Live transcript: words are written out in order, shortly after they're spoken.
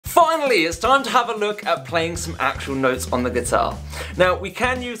finally, it's time to have a look at playing some actual notes on the guitar. Now, we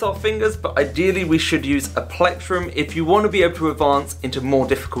can use our fingers, but ideally we should use a plectrum if you want to be able to advance into more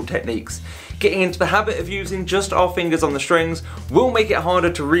difficult techniques. Getting into the habit of using just our fingers on the strings will make it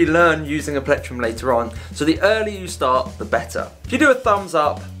harder to relearn using a plectrum later on, so the earlier you start, the better. If you do a thumbs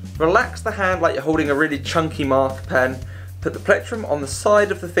up, relax the hand like you're holding a really chunky marker pen, put the plectrum on the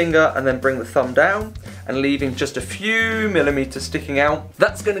side of the finger and then bring the thumb down and leaving just a few millimeters sticking out.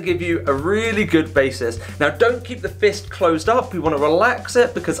 That's going to give you a really good basis. Now don't keep the fist closed up, you want to relax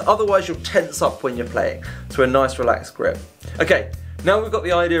it because otherwise you'll tense up when you're playing. So a nice relaxed grip. Okay, now we've got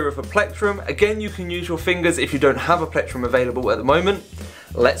the idea of a plectrum. Again, you can use your fingers if you don't have a plectrum available at the moment.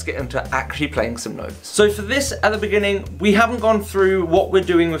 Let's get into actually playing some notes. So for this at the beginning, we haven't gone through what we're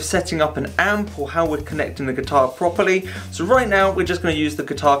doing with setting up an amp or how we're connecting the guitar properly. So right now we're just going to use the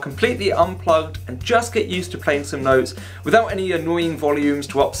guitar completely unplugged and just get used to playing some notes without any annoying volumes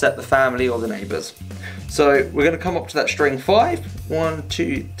to upset the family or the neighbors. So we're going to come up to that string 5, 1,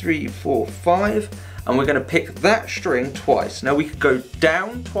 2, 3, 4, 5, and we're going to pick that string twice. Now we could go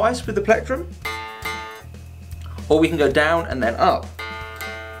down twice with the plectrum, or we can go down and then up.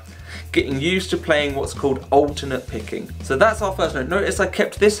 Getting used to playing what's called alternate picking. So that's our first note. Notice I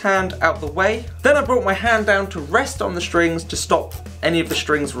kept this hand out the way, then I brought my hand down to rest on the strings to stop any of the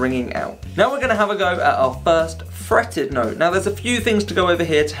strings ringing out. Now we're going to have a go at our first fretted note. Now there's a few things to go over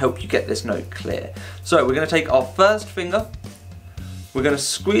here to help you get this note clear. So we're going to take our first finger, we're going to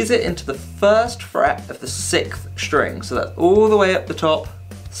squeeze it into the first fret of the 6th string. So that's all the way up the top,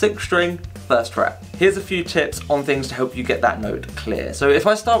 6th string, 1st fret. Here's a few tips on things to help you get that note clear. So if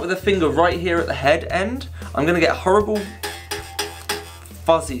I start with a finger right here at the head end, I'm going to get a horrible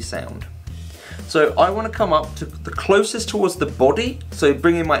fuzzy sound. So I want to come up to the closest towards the body, so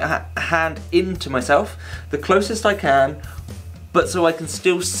bringing my hand into myself, the closest I can, but so I can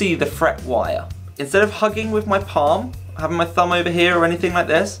still see the fret wire. Instead of hugging with my palm, having my thumb over here or anything like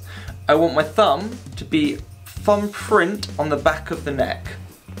this, I want my thumb to be thumbprint on the back of the neck.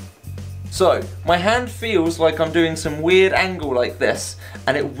 So, my hand feels like I'm doing some weird angle like this,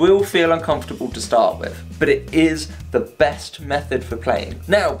 and it will feel uncomfortable to start with, but it is the best method for playing.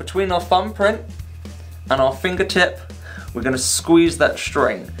 Now, between our thumbprint and our fingertip, we're going to squeeze that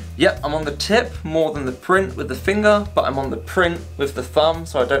string. Yep, I'm on the tip more than the print with the finger, but I'm on the print with the thumb,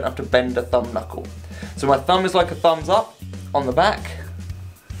 so I don't have to bend a thumb knuckle. So my thumb is like a thumbs up on the back,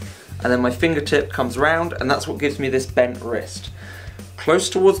 and then my fingertip comes round, and that's what gives me this bent wrist. Close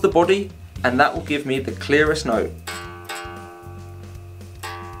towards the body, and that will give me the clearest note.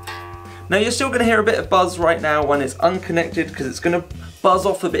 Now you're still going to hear a bit of buzz right now when it's unconnected because it's going to buzz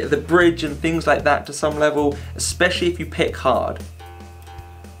off a bit of the bridge and things like that to some level, especially if you pick hard.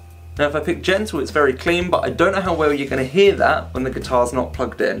 Now if I pick gentle it's very clean, but I don't know how well you're going to hear that when the guitar's not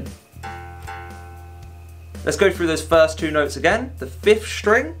plugged in. Let's go through those first 2 notes again. The 5th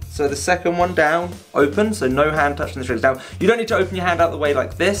string, so the 2nd one down, open, so no hand touching the strings. Now, you don't need to open your hand out the way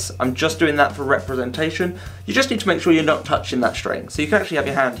like this. I'm just doing that for representation. You just need to make sure you're not touching that string. So you can actually have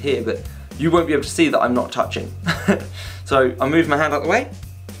your hand here, but you won't be able to see that I'm not touching. So I move my hand out the way,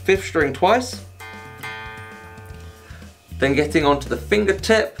 5th string twice. Then getting onto the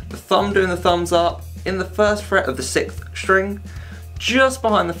fingertip, the thumb doing the thumbs up, in the 1st fret of the 6th string, just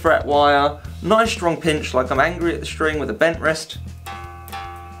behind the fret wire, nice strong pinch like I'm angry at the string with a bent wrist,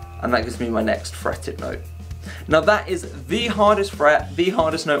 and that gives me my next fretted note. Now that is the hardest fret, the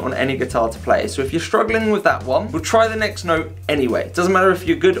hardest note on any guitar to play, so if you're struggling with that one, we'll try the next note anyway. It doesn't matter if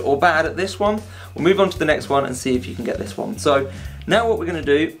you're good or bad at this one, we'll move on to the next one and see if you can get this one. So now what we're going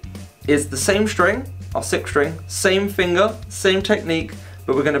to do is the same string, our 6th string, same finger, same technique,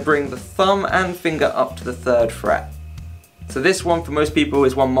 but we're going to bring the thumb and finger up to the 3rd fret. So this one for most people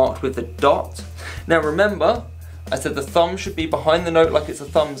is one marked with a dot. Now remember, I said the thumb should be behind the note like it's a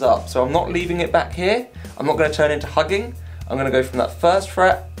thumbs up, so I'm not leaving it back here. I'm not going to turn into hugging. I'm going to go from that 1st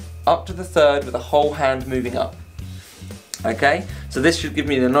fret up to the 3rd with the whole hand moving up. Okay, so this should give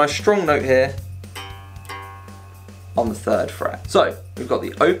me a nice strong note here on the 3rd fret. So we've got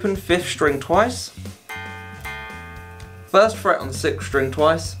the open 5th string twice, 1st fret on the 6th string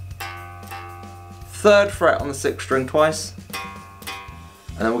twice, 3rd fret on the 6th string twice,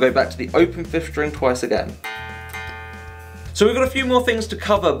 and then we'll go back to the open 5th string twice again. So we've got a few more things to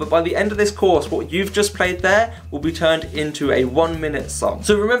cover, but by the end of this course, what you've just played there will be turned into a 1-minute song.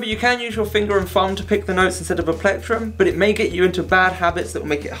 So remember, you can use your finger and thumb to pick the notes instead of a plectrum, but it may get you into bad habits that will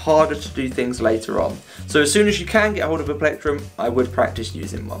make it harder to do things later on. So as soon as you can get hold of a plectrum, I would practice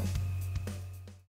using one.